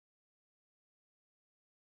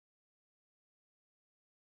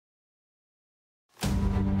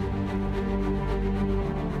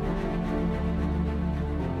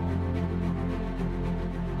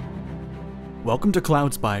Welcome to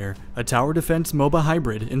Cloudspire, a tower defense MOBA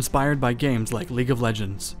hybrid inspired by games like League of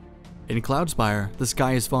Legends. In Cloudspire, the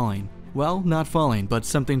sky is falling. Well, not falling, but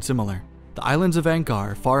something similar. The islands of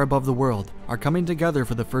Ankar, far above the world, are coming together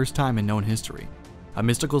for the first time in known history. A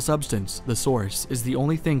mystical substance, the Source, is the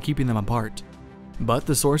only thing keeping them apart. But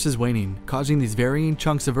the Source is waning, causing these varying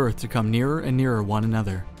chunks of Earth to come nearer and nearer one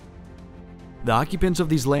another. The occupants of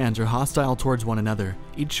these lands are hostile towards one another,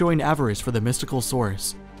 each showing avarice for the mystical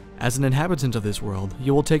Source. As an inhabitant of this world,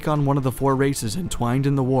 you will take on one of the 4 races entwined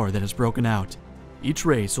in the war that has broken out. Each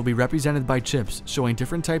race will be represented by chips showing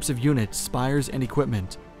different types of units, spires, and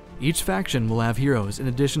equipment. Each faction will have heroes in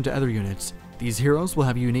addition to other units. These heroes will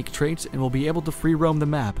have unique traits and will be able to free roam the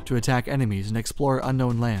map to attack enemies and explore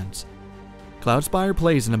unknown lands. Cloudspire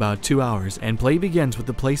plays in about 2 hours, and play begins with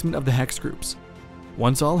the placement of the hex groups.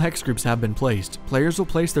 Once all hex groups have been placed, players will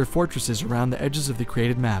place their fortresses around the edges of the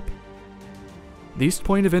created map. These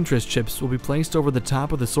point of interest chips will be placed over the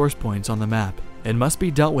top of the source points on the map, and must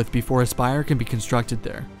be dealt with before a spire can be constructed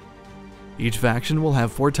there. Each faction will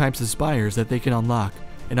have 4 types of spires that they can unlock,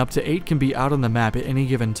 and up to 8 can be out on the map at any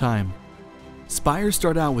given time. Spires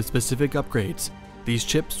start out with specific upgrades. These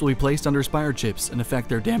chips will be placed under spire chips and affect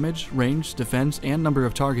their damage, range, defense, and number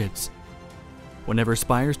of targets. Whenever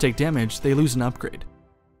spires take damage, they lose an upgrade.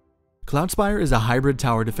 Cloudspire is a hybrid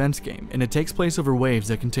tower defense game, and it takes place over waves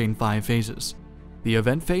that contain 5 phases. The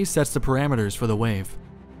event phase sets the parameters for the wave.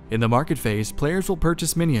 In the market phase, players will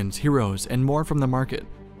purchase minions, heroes, and more from the market.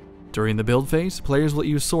 During the build phase, players will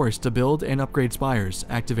use Source to build and upgrade spires,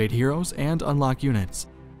 activate heroes, and unlock units.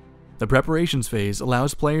 The preparations phase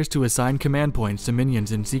allows players to assign command points to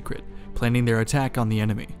minions in secret, planning their attack on the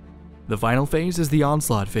enemy. The final phase is the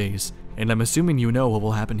onslaught phase, and I'm assuming you know what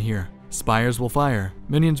will happen here. Spires will fire,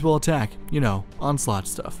 minions will attack, onslaught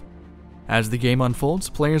stuff. As the game unfolds,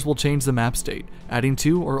 players will change the map state, adding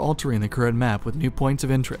to or altering the current map with new points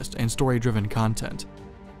of interest and story-driven content.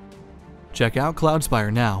 Check out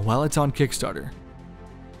Cloudspire now while it's on Kickstarter.